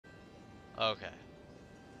Okay.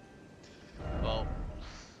 Well,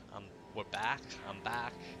 we're back. I'm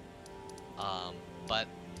back. But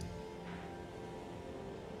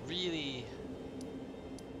really,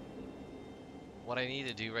 what I need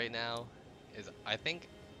to do right now is I think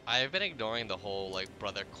I've been ignoring the whole like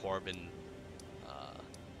Brother Corbin uh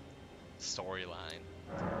storyline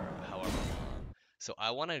for however long. So I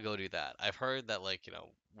want to go do that. I've heard that like,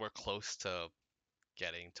 we're close to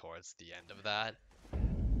getting towards the end of that.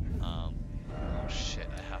 Oh shit,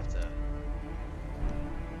 I have to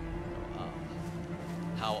go up.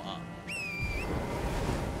 How up?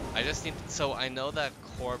 I just need, so I know that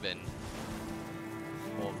Corbin,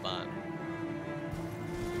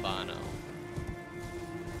 Bono,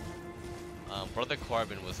 Brother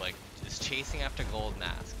Corbin was like, is chasing after Gold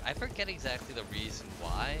Mask. I forget exactly the reason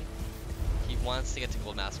why he wants to get to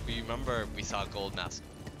Gold Mask. We remember we saw Gold Mask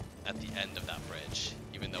at the end of that bridge,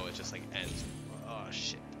 even though it just like ends, oh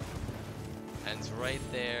shit, ends right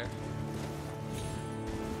there.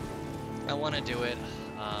 I want to do it,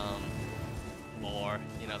 more,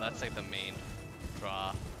 that's like the main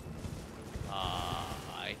draw.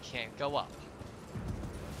 I can't go up.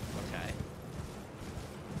 Okay.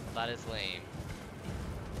 Well, that is lame.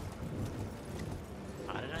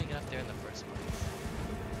 How did I get up there in the first place?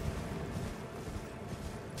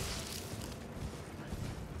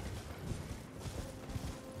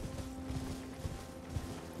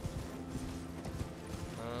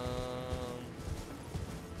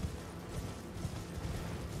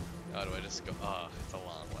 Oh, do I just go? Oh, it's a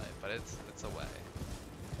long way, but it's a way.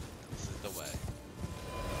 This is the way.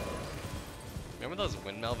 Remember those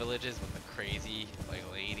windmill villages with the crazy, like,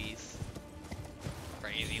 ladies?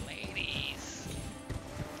 Crazy ladies!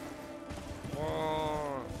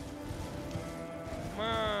 Whoa.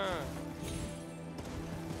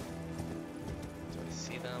 Do I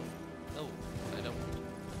see them? No, I don't.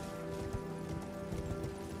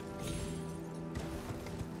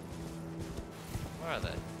 Where are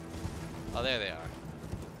they? Oh, there they are.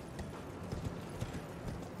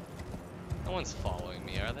 No one's following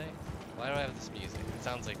me, are they? Why do I have this music? It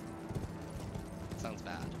sounds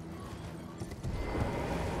bad.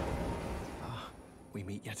 Ah, we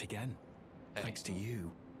meet yet again. Hey. Thanks to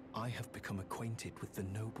you, I have become acquainted with the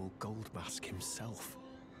noble Gold Mask himself,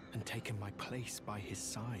 and taken my place by his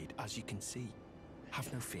side, as you can see.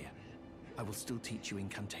 Have no fear. I will still teach you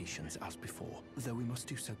incantations as before, though we must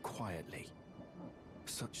do so quietly,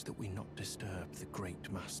 such that we not disturb the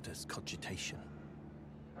great master's cogitation.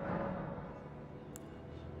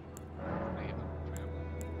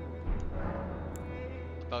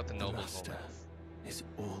 About the noble master romance. Is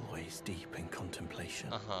always deep in contemplation.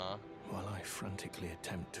 While I frantically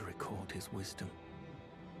attempt to record his wisdom,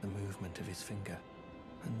 the movement of his finger,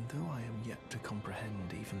 and though I am yet to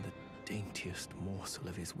comprehend even the daintiest morsel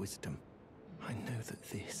of his wisdom, I know that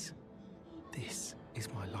this is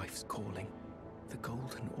my life's calling. The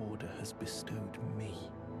Golden Order has bestowed me,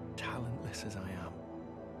 talentless as I am,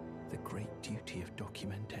 the great duty of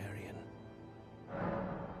documentarian.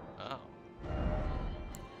 Oh.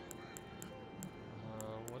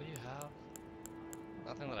 What do you have?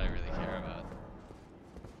 Nothing that I really care about.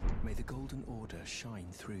 May the Golden Order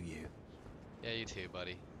shine through you. Yeah, you too,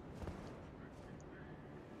 buddy.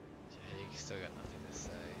 Yeah, you still got nothing to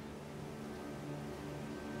say.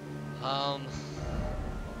 Hold on.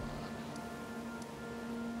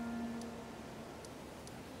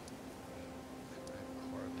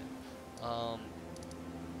 Corbin.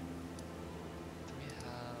 Do we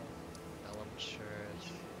have Elm Church?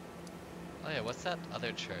 Oh yeah, what's that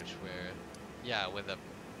other church where, yeah, where the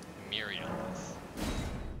Muriel is?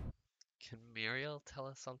 Can Muriel tell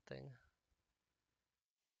us something?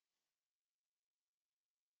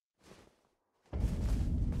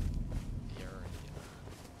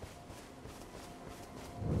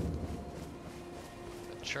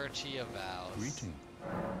 The Churchy of Vows. Greeting.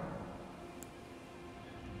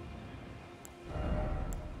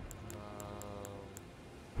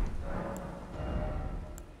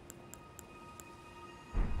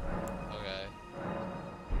 Okay.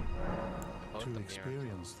 To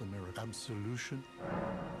experience the miracle absolution.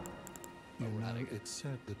 You know, it's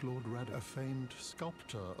said that Lord Rad, a famed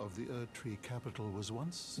sculptor of the Erdtree capital, was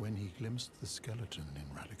once when he glimpsed the skeleton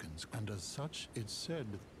in Radigan's, and as such, it's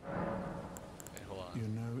said. Okay, hold on. You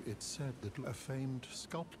know, it's said that a famed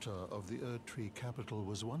sculptor of the Erdtree capital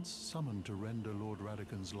was once summoned to render Lord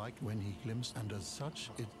Radigan's like when he glimpsed, and as such,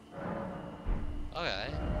 it.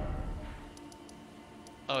 Okay.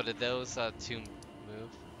 Oh, did those two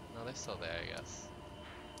move? No, they're still there, I guess.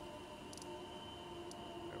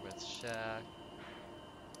 Hermit's Shack.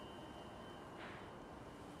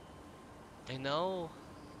 I know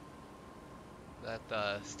That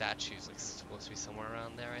statue's like supposed to be somewhere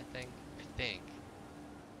around there, I think.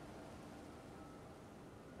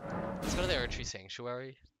 Let's go to the Erdtree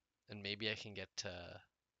Sanctuary, and maybe I can get to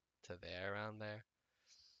there around there.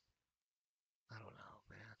 I don't know,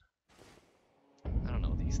 man. I don't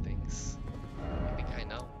know these things. I think I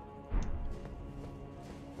know.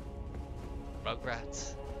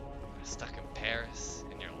 Rugrats are stuck in Paris,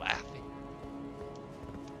 and you're laughing.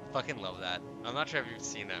 Fucking love that. I'm not sure if you've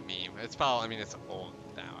seen that meme. It's probably, I mean, it's old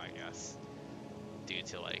now, I guess, due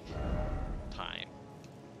to like time.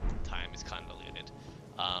 Time is convoluted.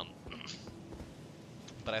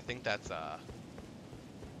 But I think that's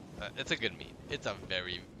it's a good meme. It's a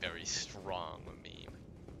very, very strong meme,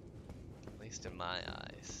 at least in my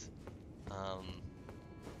eyes.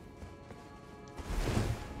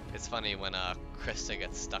 It's funny when Krista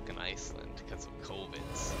gets stuck in Iceland because of COVIDs.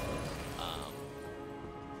 Is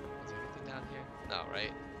there anything down here? No,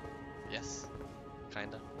 right? Yes,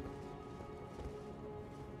 kinda.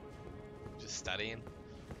 Just studying.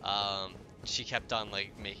 She kept on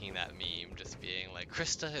like making that meme, just being like,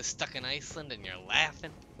 Krista is stuck in Iceland and you're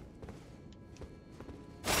laughing.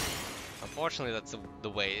 Unfortunately, that's the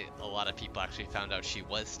way a lot of people actually found out she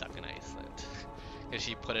was stuck in Iceland. Because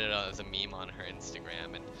she put it as a meme on her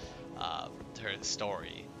Instagram and her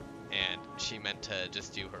story. And she meant to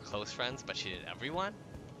just do her close friends, but she did everyone.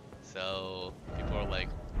 So people were like,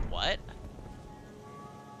 what?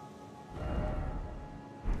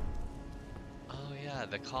 Oh yeah,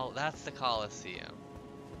 that's the Colosseum.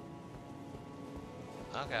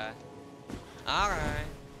 Okay. Alright.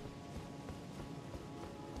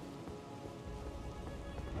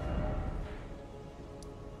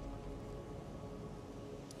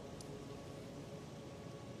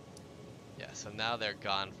 Yeah, so now they're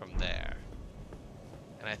gone from there.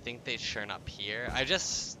 And I think they churn up here. I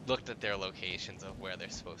just looked at their locations of where they're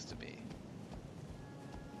supposed to be.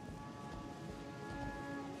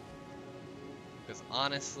 Because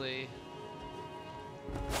honestly...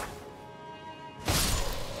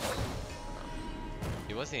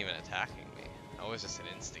 he wasn't even attacking me. I was just an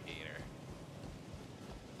instigator.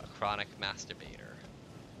 A chronic masturbator.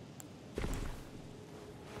 Okay.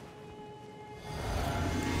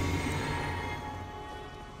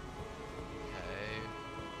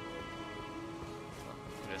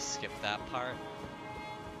 Just skip that part.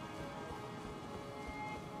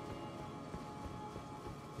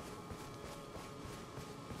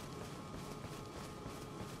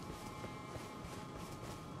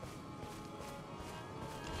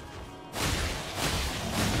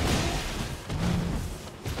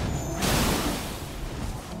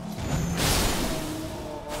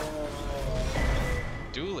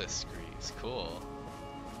 Duelist Greaves, cool.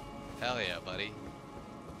 Hell yeah, buddy.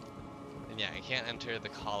 And yeah, I can't enter the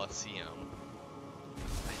Colosseum.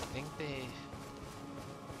 I think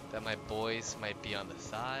that my boys might be on the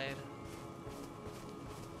side.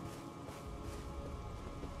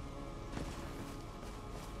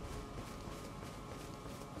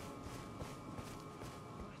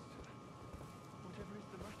 Whatever is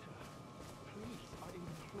the matter, please, I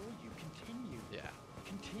implore you, continue. Yeah.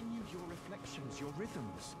 Continue your reflections, your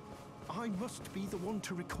rhythms. I must be the one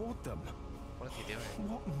to record them. What is he doing?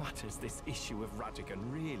 What matters this issue of Radigan,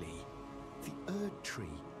 really? The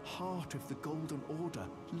Erdtree, heart of the Golden Order,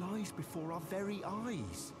 lies before our very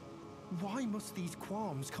eyes. Why must these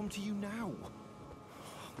qualms come to you now?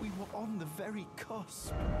 We were on the very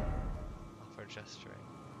cusp. Offer gesturing.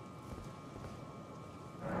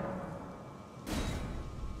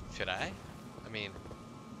 Should I? I mean...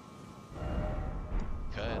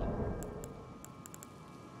 could.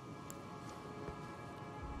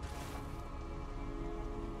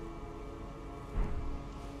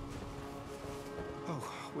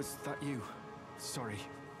 Oh, was that you? Sorry,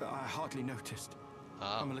 I hardly noticed.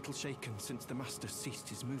 I'm a little shaken since the Master ceased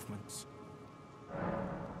his movements.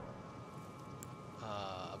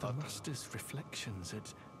 The Master's reflections had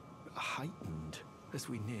heightened as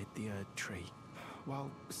we neared the Erdtree, while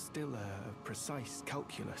still a precise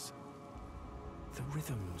calculus. The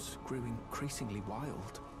rhythms grew increasingly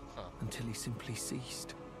wild until he simply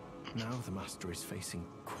ceased. Now the Master is facing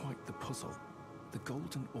quite the puzzle. The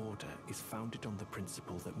Golden Order is founded on the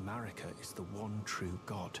principle that Marika is the one true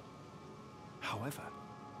god. However,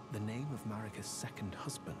 the name of Marika's second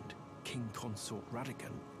husband, King Consort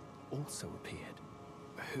Radigan, also appeared.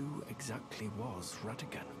 Who exactly was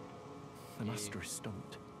Radigan? The Master is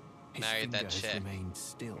stumped. His finger has remained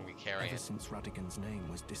still ever since Radigan's name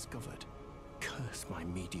was discovered. Curse my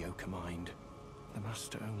mediocre mind. The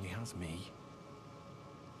Master only has me.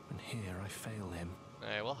 And here I fail him.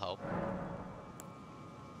 Alright, we'll help.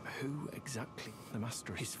 Who exactly? The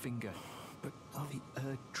Master, his finger. But the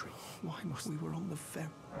Erd tree, why must we were on the very...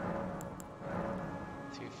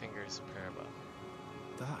 Two fingers prayer book.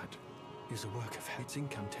 That is a work of its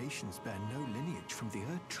incantations bear no lineage from the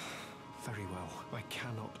Erd tree. Very well, I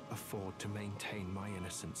cannot afford to maintain my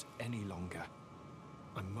innocence any longer.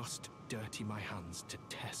 I must dirty my hands to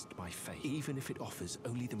test my faith, even if it offers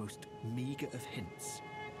only the most meager of hints.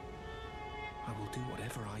 I will do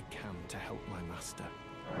whatever I can to help my master.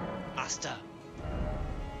 Master!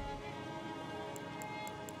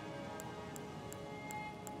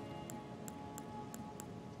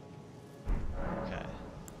 Okay.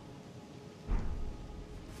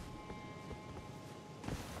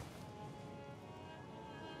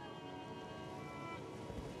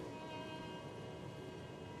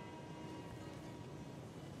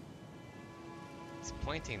 It's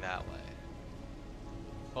pointing that way.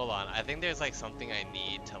 Hold on, I think there's like something I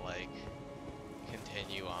need to like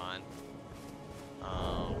continue on.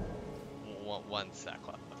 One sec,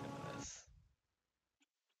 let's look into this.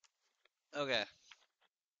 Okay.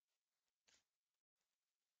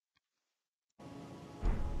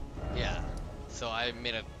 Yeah. So I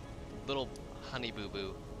made a little honey boo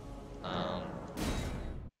boo.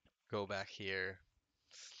 Go back here.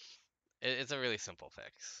 It's a really simple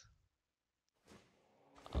fix.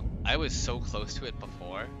 I was so close to it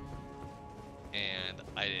before, and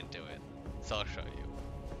I didn't do it. So I'll show you.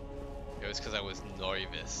 It was because I was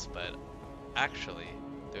nervous, but actually,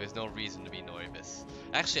 there was no reason to be nervous.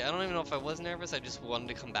 Actually, I don't even know if I was nervous, I just wanted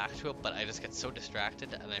to come back to it, but I just get so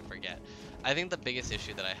distracted and I forget. I think the biggest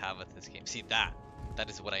issue that I have with this game, see that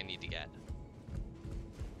is what I need to get.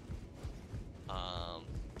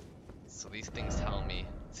 So these things tell me,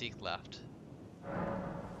 seek left.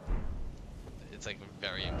 It's like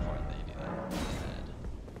very important that you do that.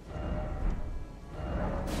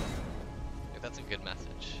 Like, that's a good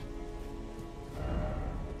message.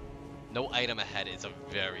 No item ahead is a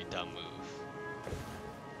very dumb move.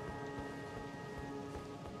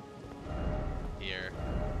 Here,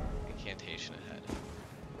 incantation ahead.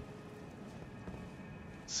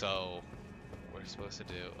 So, we're supposed to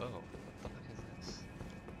do, oh, what the fuck is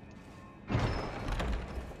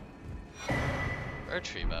this?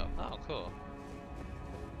 Tree bow. Oh, cool.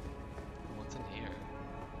 What's in here?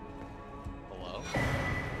 Hello?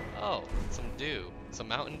 Oh, some dew. Some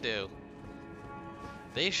Mountain Dew.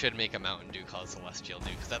 They should make a Mountain Dew called Celestial Dew,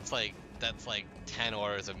 because that's like 10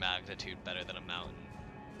 orders of magnitude better than a mountain.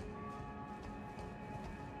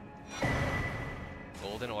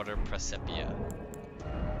 Golden Order Precipia.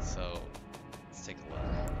 So, let's take a look.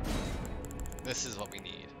 This is what we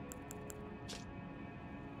need.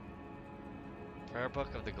 Prayer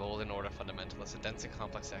Book of the Golden Order Fundamentalist, a dense and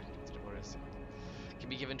complex orders can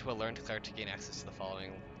be given to a learned cleric to gain access to the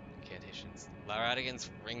following incantations: Laradigan's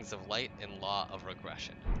Rings of Light and Law of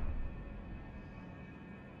Regression.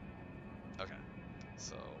 Okay,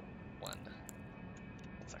 so one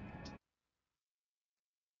second.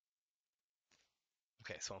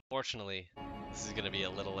 Okay, so unfortunately, this is gonna be a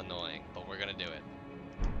little annoying, but we're gonna do it.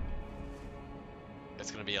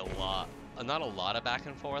 It's gonna be a lot, not a lot of back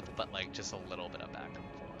and forth, but like just a little bit of back and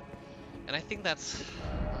forth. And I think that's,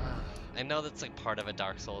 I know that's like part of a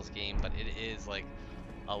Dark Souls game, but it is like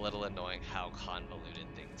a little annoying how convoluted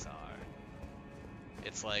things are.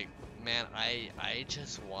 It's like, man, I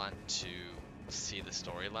just want to see the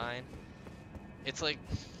storyline. It's like,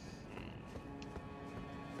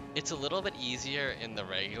 it's a little bit easier in the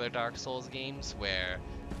regular Dark Souls games where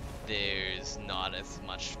there's not as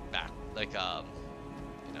much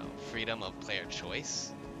freedom of player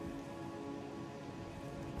choice.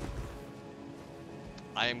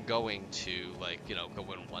 I am going to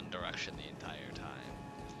go in one direction the entire time,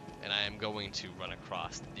 and I am going to run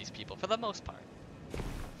across these people for the most part.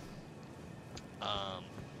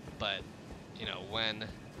 But when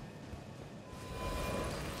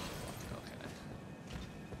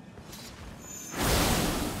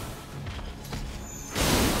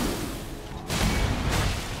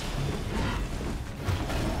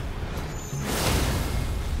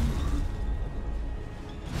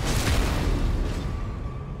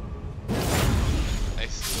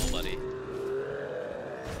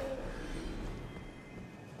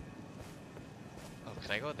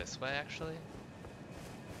can I go this way, actually?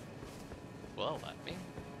 Will it let me?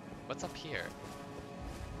 What's up here?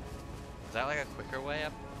 Is that like a quicker way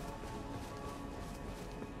up?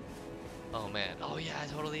 Oh man. Oh yeah, it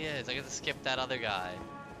totally is. I get to skip that other guy.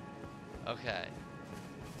 Okay.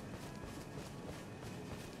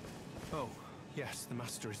 Oh, yes, the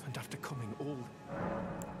master is, and after coming all...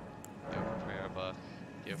 Prayer book.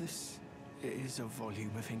 Yep. This It is a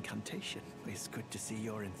volume of incantation. It's good to see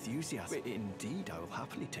your enthusiasm. Indeed, I will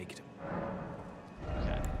happily take it.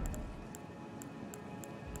 Okay.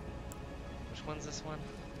 Which one's this one?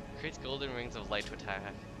 Creates golden rings of light to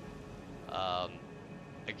attack.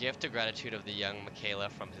 A gift of gratitude of the young Michaela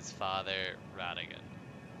from his father, Radigan.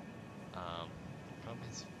 From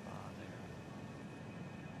his father.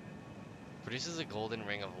 Produces a golden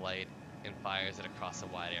ring of light and fires it across a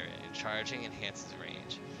wide area, and charging enhances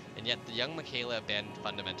range. And yet the young Michaela abandoned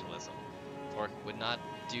fundamentalism, for it would not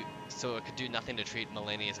do so. It could do nothing to treat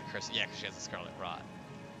Melanie as a curse. Yeah, because she has a scarlet rot.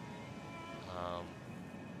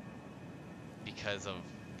 Because of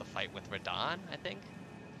the fight with Radon, I think.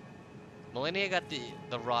 Melania got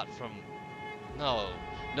the rot from. No,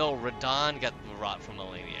 Radon got the rot from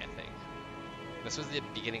Melania, I think. This was the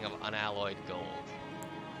beginning of unalloyed gold.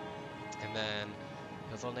 And then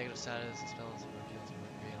heals all negative status, spells and reveals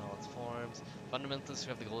Mercury in all its forms. Fundamentalists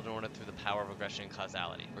have the golden order through the power of regression and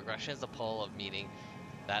causality. Regression is the pole of meaning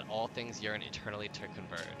that all things yearn eternally to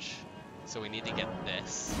converge. So we need to get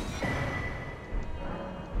this.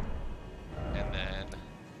 And then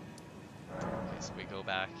okay, so we go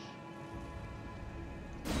back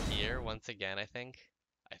here once again, I think.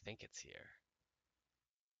 I think it's here.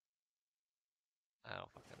 I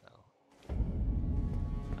don't fucking know.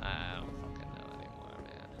 I don't fucking know anymore,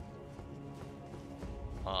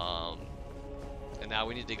 man. And now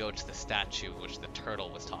we need to go to the statue which the turtle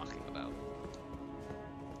was talking about.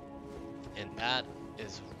 And that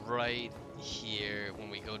is right here when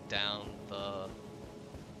we go down the...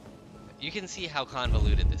 You can see how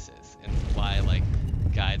convoluted this is and why, like,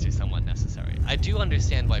 guides are somewhat necessary. I do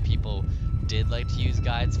understand why people did like to use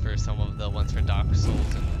guides for some of the ones for Dark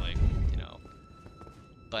Souls and, like, you know.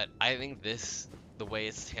 But I think this, the way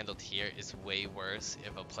it's handled here, is way worse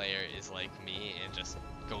if a player is like me and just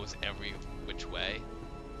goes every which way.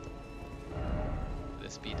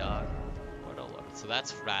 This B-Dog. Lord, oh Lord. So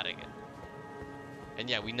that's Radigan. And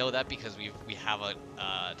yeah, we know that because we have a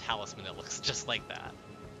talisman that looks just like that.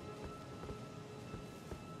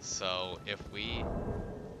 So if we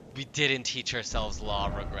didn't teach ourselves law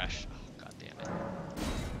of regression. Oh, god damn it.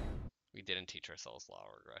 We didn't teach ourselves law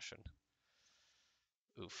of regression.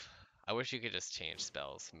 Oof. I wish you could just change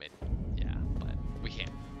spells mid. Yeah, but we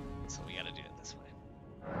can't. So we gotta do it this way.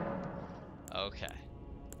 Okay.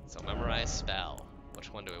 So memorize spell. Which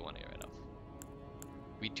one do we want to get rid of?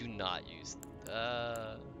 We do not use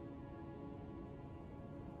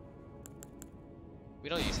we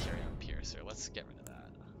don't use Carry On Piercer. Let's get rid of that.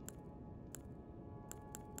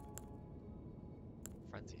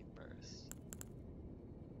 Frenzied Burst.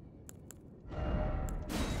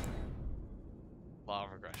 Law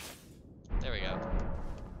of Regression. There we go.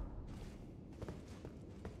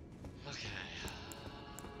 Okay.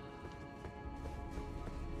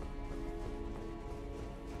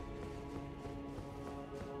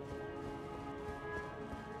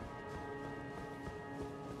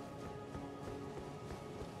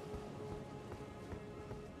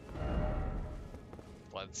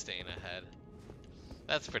 Bloodstain ahead.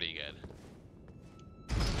 That's pretty good.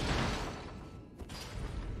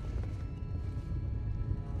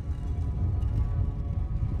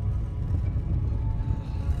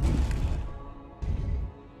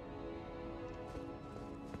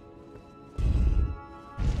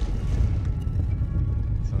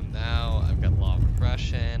 So now I've got Law of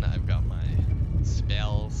Regression, I've got my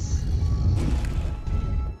spells.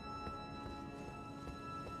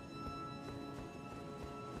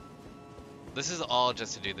 This is all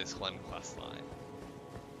just to do this one quest line.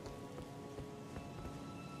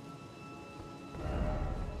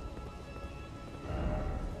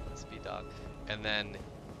 Speed-Dog. And then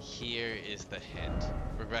here is the hint.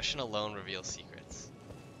 Regression alone reveals secrets.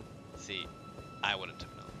 See, I wouldn't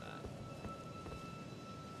have known that.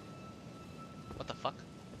 What the fuck?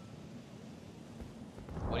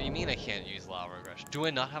 What do you mean I can't use Law of Regression? Do I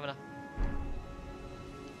not have enough?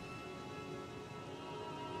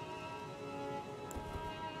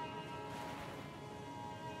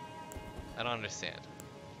 I don't understand.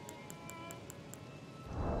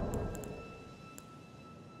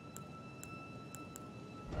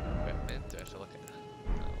 Equipment, do I have to look at that?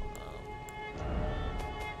 No,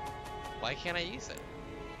 why can't I use it?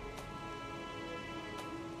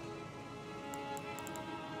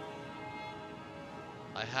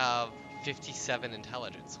 I have 57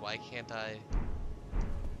 intelligence, why can't I?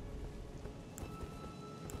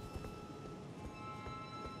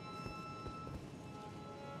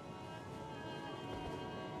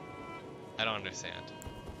 I don't understand.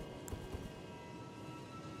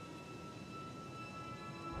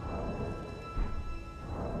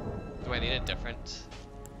 Do I need a different?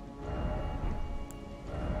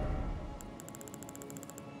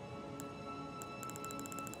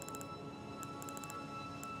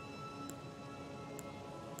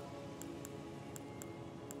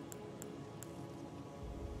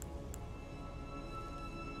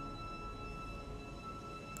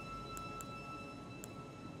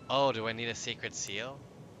 Oh, do I need a sacred seal?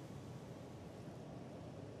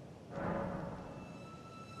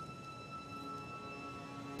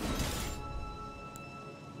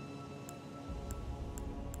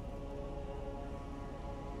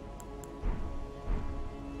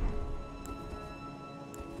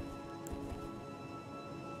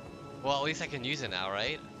 Well, at least I can use it now,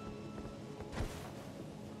 right?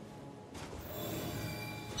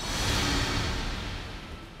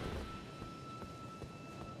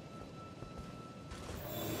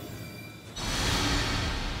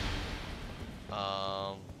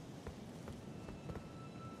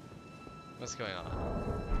 What's going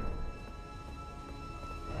on?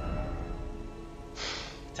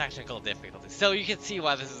 Technical difficulty. So you can see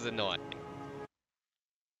why this is annoying.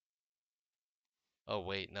 Oh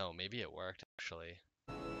wait, no, maybe it worked actually.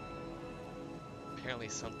 Apparently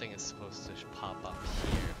something is supposed to pop up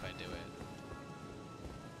here if I do it.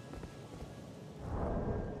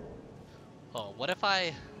 Oh, what if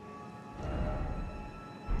I...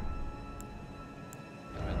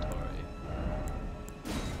 Inventory.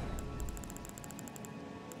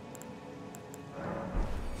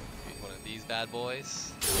 Use one of these bad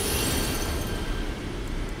boys.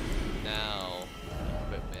 Now,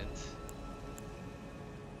 equipment.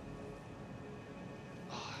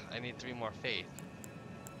 Oh, I need 3 more faith.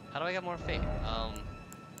 How do I get more faith?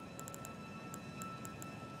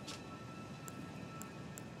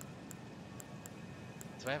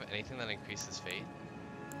 Do I have anything that increases faith?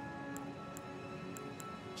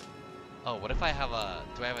 Oh, what if I have a...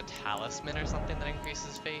 Do I have a talisman or something that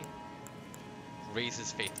increases faith?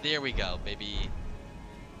 Raises faith. There we go, baby.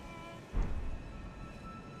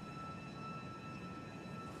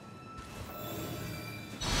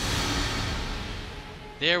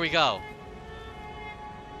 There we go.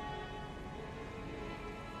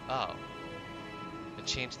 Oh. It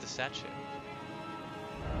changed the statue.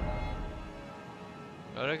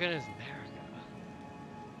 Rodigan is America.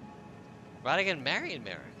 Rodigan married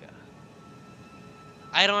America.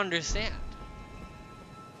 I don't understand.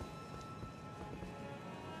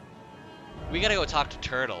 We gotta go talk to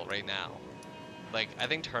Turtle right now. Like, I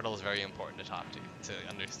think Turtle is very important to talk to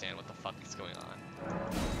understand what the fuck is going on.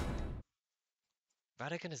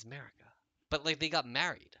 Rodigan is America. But, like, they got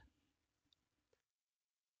married.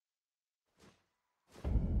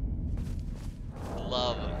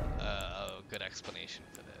 Love a good explanation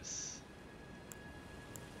for this.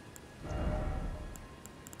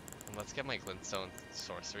 And let's get my glintstone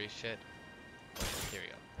sorcery shit. Okay, here we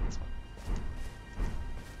go. This one.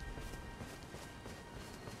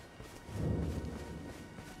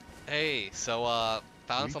 Hey, so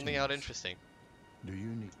found something out interesting. Do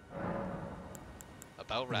you need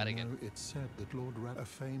about Radigan? You know, it's said that Lord a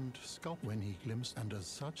famed sculptor when he glimpsed, and as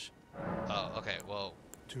such. Oh, okay. Well,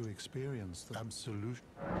 to experience the absolute.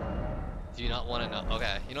 Do you not want to know?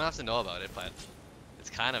 Okay, you don't have to know about it, but it's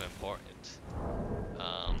kind of important.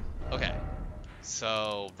 Okay.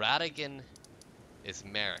 So Radigan is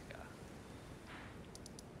America.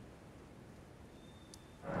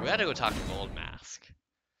 We had to go talk to Gold Mask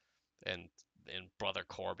and Brother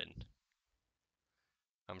Corbin.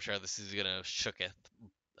 I'm sure this is gonna shooketh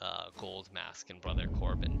Gold Mask and Brother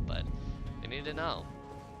Corbin, but they need to know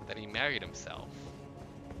that he married himself.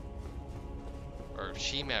 Or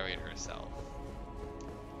she married herself.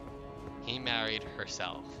 He married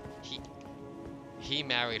herself. He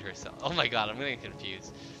married herself. Oh my god, I'm getting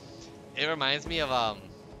confused. It reminds me of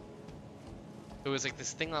it was like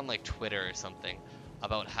this thing on like Twitter or something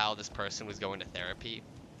about how this person was going to therapy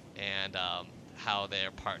and how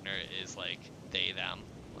their partner is like they them.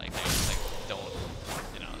 Like they just like don't,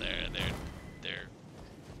 you know,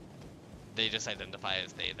 they just identify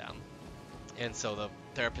as they them. And so the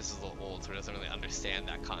therapist is a little old, so he doesn't really understand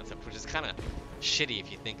that concept, which is kind of shitty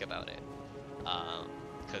if you think about it.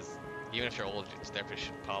 Because even if you're old, your therapist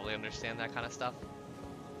should probably understand that kind of stuff.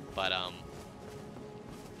 But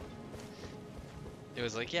it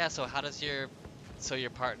was like, yeah, so how does your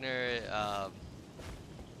partner,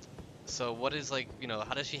 so what is like, you know,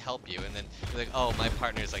 how does she help you? And then you're like, oh, my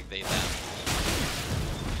partner's like they them.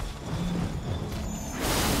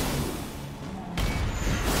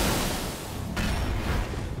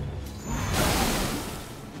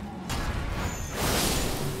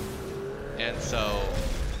 And so,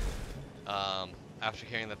 after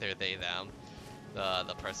hearing that they're they them,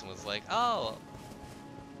 the person was like, oh,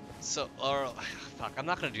 so, or fuck, I'm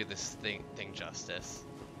not gonna do this thing justice.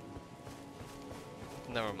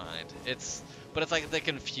 Never mind. But it's like the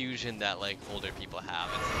confusion that like older people have.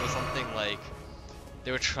 It was something like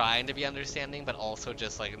they were trying to be understanding, but also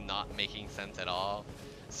just like not making sense at all.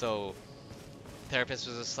 So, therapist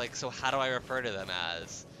was just like, so how do I refer to them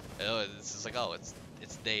as? It's just like, oh, it's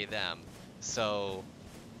they them. So,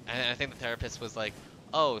 and I think the therapist was like,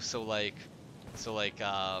 oh, so like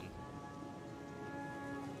um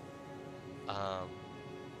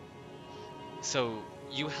so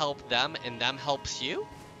you help them and them helps you?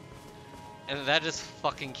 And that just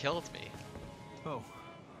fucking killed me. Oh,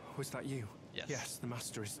 was that you? Yes. Yes, the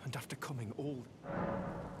master is, and after coming all...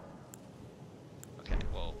 Okay,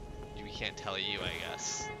 well, we can't tell you, I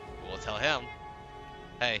guess. We'll tell him.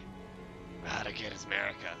 Hey, Radigan is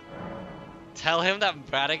America. Tell him that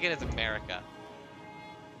Radigan is America.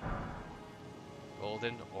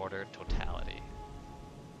 Golden Order totality.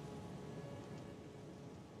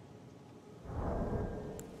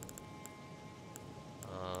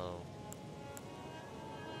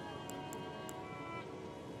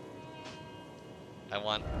 I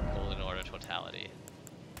want Golden Order totality.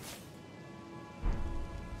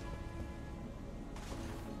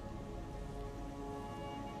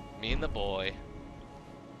 Me and the boy.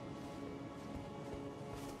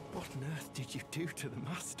 What on earth did you do to the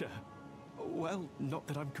master? Well, not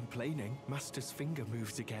that I'm complaining. Master's finger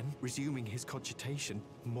moves again, resuming his cogitation.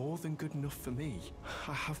 More than good enough for me.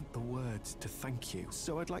 I haven't the words to thank you,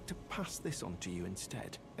 so I'd like to pass this on to you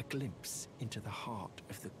instead. A glimpse into the heart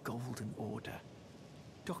of the Golden Order.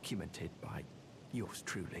 Documented by yours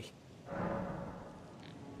truly.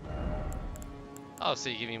 Oh,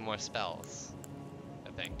 so you give me more spells,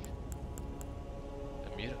 I think.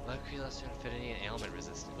 Molecular affinity and ailment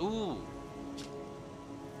resistance. Ooh!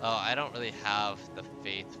 Oh, I don't really have the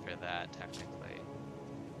faith for that, technically.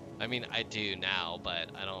 I mean, I do now,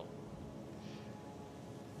 but I don't...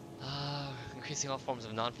 Increasing all forms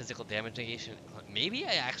of non-physical damage negation. Maybe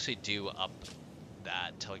I actually do up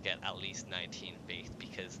that to get at least 19 faith,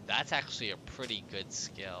 because that's actually a pretty good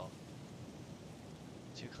skill.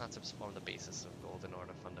 Two concepts form the basis of Golden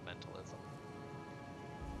Order fundamentalism.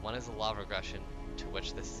 One is the law of regression, to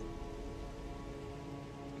which this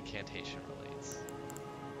incantation relates.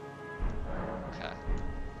 Okay.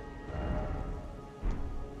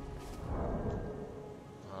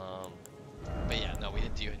 But yeah, no, we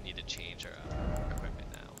do need to change our equipment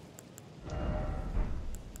now.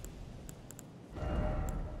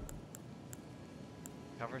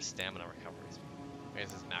 Cover stamina recoveries.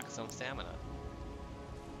 Raises maximum stamina.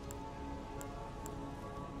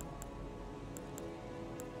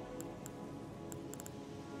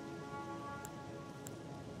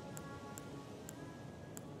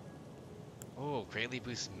 Oh, greatly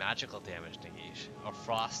boosts magical damage negation. Or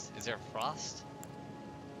frost. Is there frost?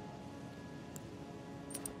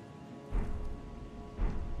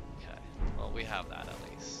 Okay. Well, we have that at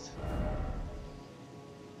least.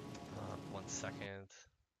 1 second.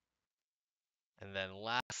 And then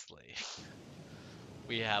lastly,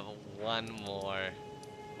 we have one more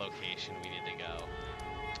location we need to go.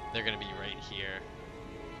 They're gonna be right here.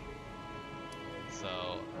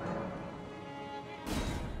 So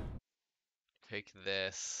take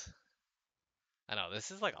this. I know, this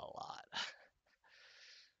is like a lot.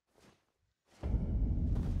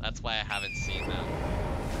 That's why I haven't seen them.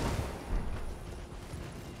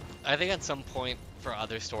 I think at some point for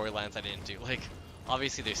other storylines I didn't do, like,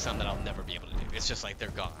 obviously there's some that I'll never be able to do. It's just like they're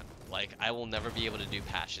gone. Like, I will never be able to do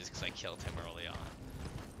patches because I killed him early on.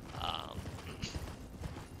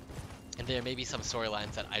 And there may be some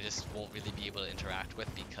storylines that I just won't really be able to interact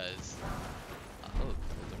with because... oh,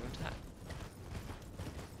 the rune tag.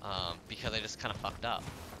 Because I just kind of fucked up.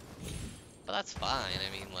 But that's fine,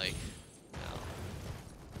 I mean, like, you know,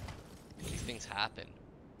 these things happen.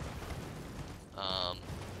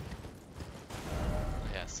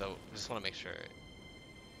 Yeah, so just want to make sure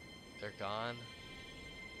they're gone.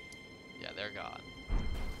 Yeah, they're gone.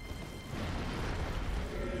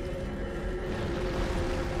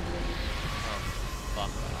 Oh,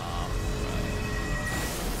 fuck off.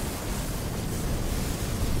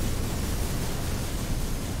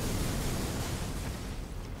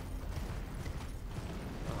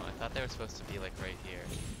 Oh, I thought they were supposed to be like right here.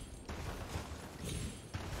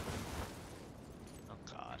 Oh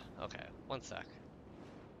god. Okay, 1 sec.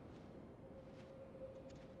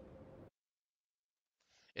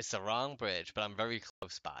 It's the wrong bridge, but I'm very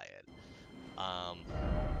close by it.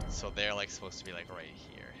 So they're like supposed to be like right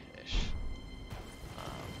here-ish.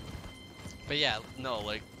 But yeah, no,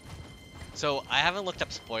 like, so I haven't looked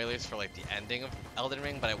up spoilers for like the ending of Elden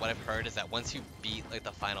Ring, but what I've heard is that once you beat like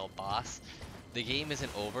the final boss, the game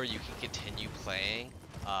isn't over. You can continue playing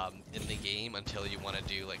in the game until you want to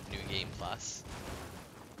do like New Game Plus.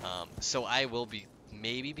 So I will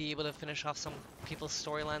maybe be able to finish off some people's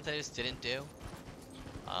storylines I just didn't do.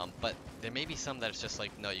 But there may be some that's just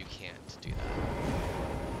like, no, you can't do that.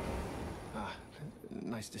 Ah,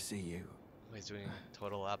 nice nice to see you. Oh, he's doing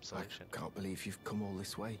total absolution. I can't believe you've come all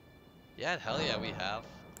this way. Yeah, hell yeah, we have.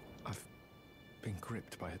 I've been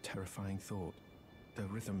gripped by a terrifying thought. The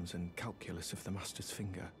rhythms and calculus of the Master's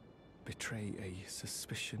finger betray a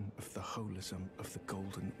suspicion of the holism of the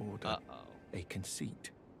Golden Order. Uh-oh. A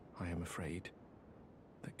conceit, I am afraid,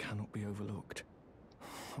 that cannot be overlooked.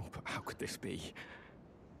 Oh, but how could this be?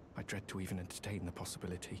 I dread to even entertain the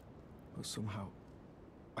possibility, but somehow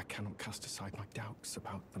I cannot cast aside my doubts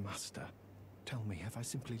about the Master. Tell me, have I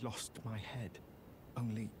simply lost my head?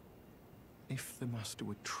 Only, if the Master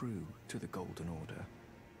were true to the Golden Order,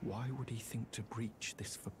 why would he think to breach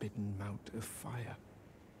this forbidden mount of fire?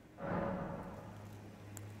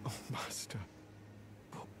 Oh, Master,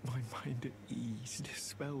 put my mind at ease,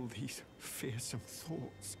 dispel these fearsome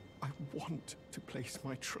thoughts. I want to place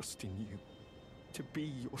my trust in you, to be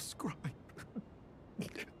your scribe.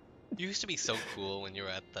 You used to be so cool when you were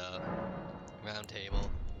at the round table.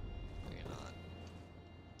 No, you're not.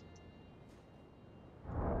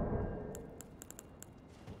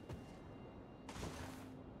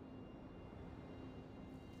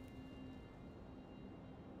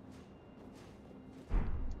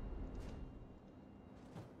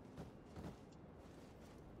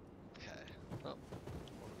 Okay. Oh,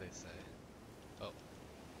 what do they say? Oh.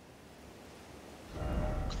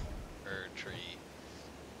 Tree.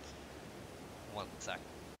 One sec.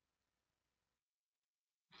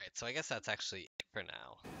 Alright, so I guess that's actually it for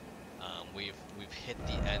now. We've hit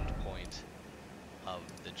the end point of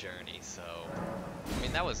the journey, so I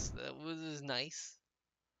mean that was nice.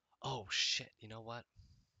 Oh shit, you know what?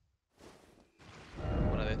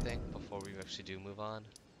 One other thing before we actually do move on.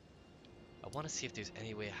 I want to see if there's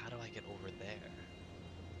any way, how do I get over there?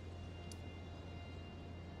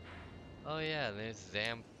 Oh yeah, there's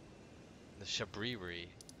the Shabriri.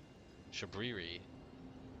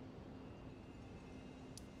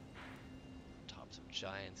 Tops of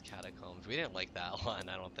Giants Catacombs. We didn't like that one,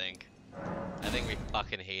 I don't think. I think we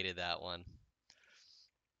fucking hated that one.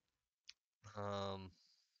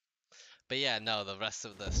 But yeah, no, the rest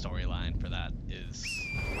of the storyline for that is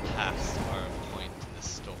past our point in the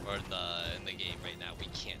story or in the game right now. We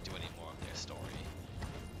can't do any more of their story.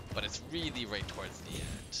 But it's really right towards the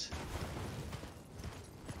end.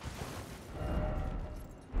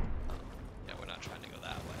 Yeah, we're not trying to go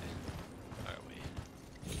that way, are we?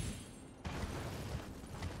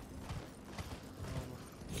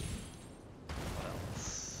 What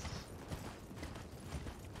else?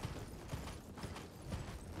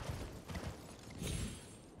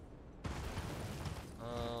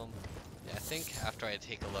 Yeah, I think after I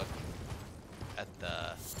take a look at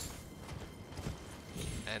the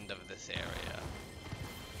end of this area,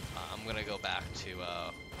 I'm gonna go back to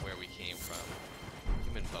where we came from.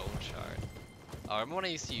 Human bone shard. Oh, remember when I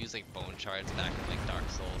used to use like bone shards back in like Dark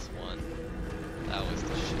Souls 1? That was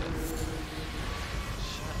the shit.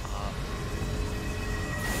 Shut up.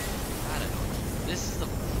 I don't know. This is the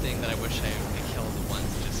thing that I wish I killed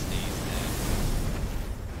once it just stays dead.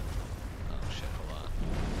 Oh shit, hold on.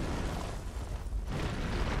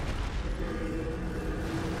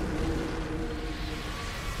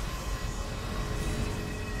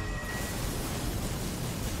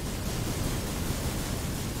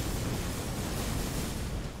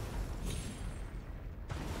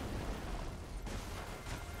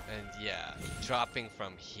 And yeah, dropping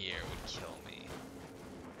from here would kill me.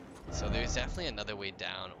 So there's definitely another way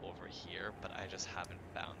down over here, but I just haven't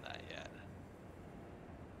found that yet.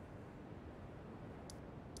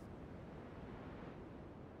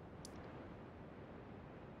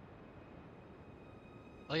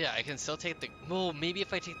 Oh yeah, I can still take the... Well, maybe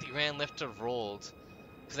if I take the Grand Lift of Rolls,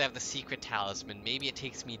 because I have the secret talisman, maybe it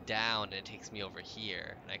takes me down and it takes me over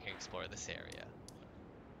here, and I can explore this area.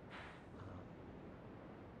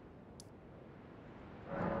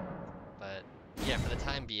 But yeah, for the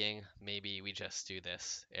time being, maybe we just do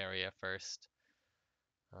this area first.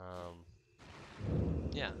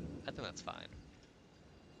 Yeah, I think that's fine.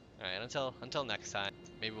 Alright, until next time,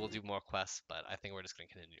 maybe we'll do more quests, but I think we're just gonna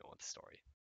continue on with the story.